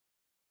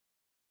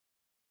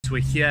We're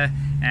here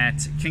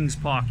at Kings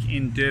Park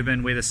in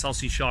Durban, where the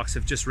Salsie Sharks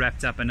have just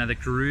wrapped up another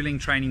grueling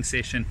training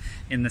session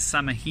in the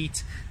summer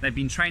heat. They've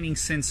been training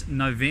since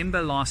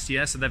November last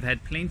year, so they've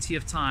had plenty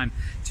of time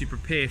to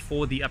prepare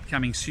for the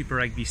upcoming Super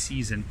Rugby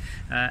season.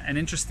 An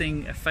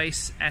interesting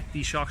face at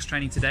the Sharks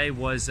training today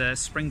was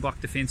Springbok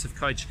defensive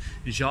coach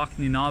Jacques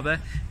Nienaber.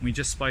 We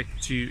just spoke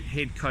to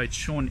head coach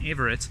Sean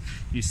Everitt,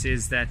 who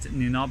says that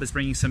Nienaber is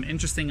bringing some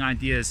interesting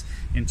ideas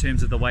in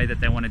terms of the way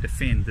that they want to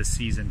defend this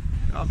season.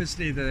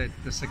 Obviously the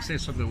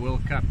success of the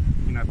World Cup,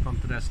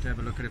 prompted us to have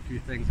a look at a few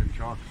things, and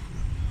Jacques,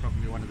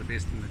 probably one of the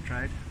best in the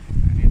trade,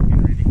 and he's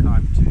been really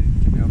kind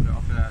to be able to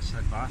offer us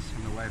advice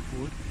on the way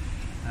forward.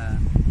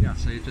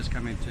 So you just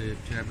come in to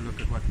have a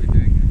look at what we're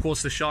doing. Of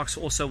course, the Sharks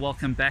also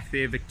welcome back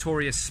their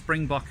victorious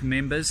Springbok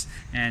members,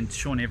 and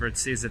Sean Everitt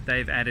says that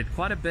they've added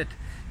quite a bit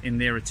in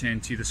their return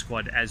to the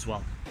squad as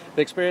well.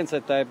 The experience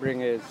that they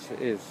bring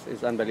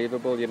is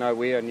unbelievable.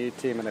 We're a new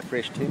team and a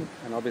fresh team,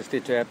 and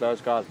obviously to have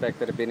those guys back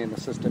that have been in the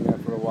system here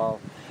for a while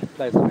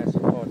plays a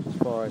massive part as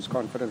far as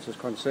confidence is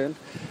concerned.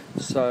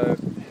 So,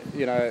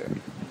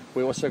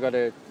 we also got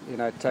to,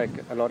 take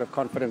a lot of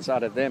confidence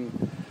out of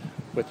them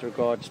with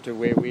regards to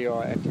where we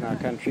are at in our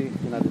country.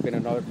 There's been a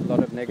lot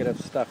of negative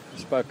stuff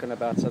spoken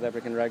about South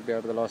African rugby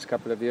over the last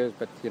couple of years,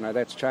 but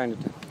that's changed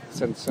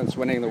since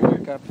winning the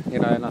World Cup.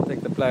 And I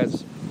think the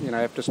players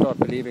have to start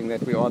believing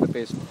that we are the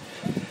best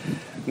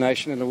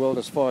nation in the world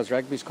as far as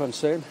rugby is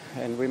concerned,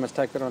 and we must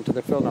take that onto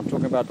the field. I'm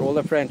talking about all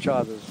the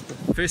franchises.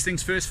 First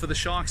things first for the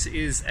Sharks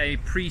is a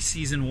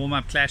pre-season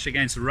warm-up clash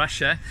against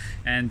Russia,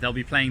 and they'll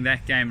be playing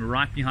that game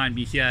right behind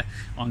me here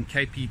on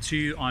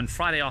KP2 on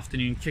Friday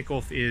afternoon.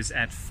 Kickoff is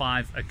at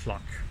 5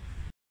 o'clock.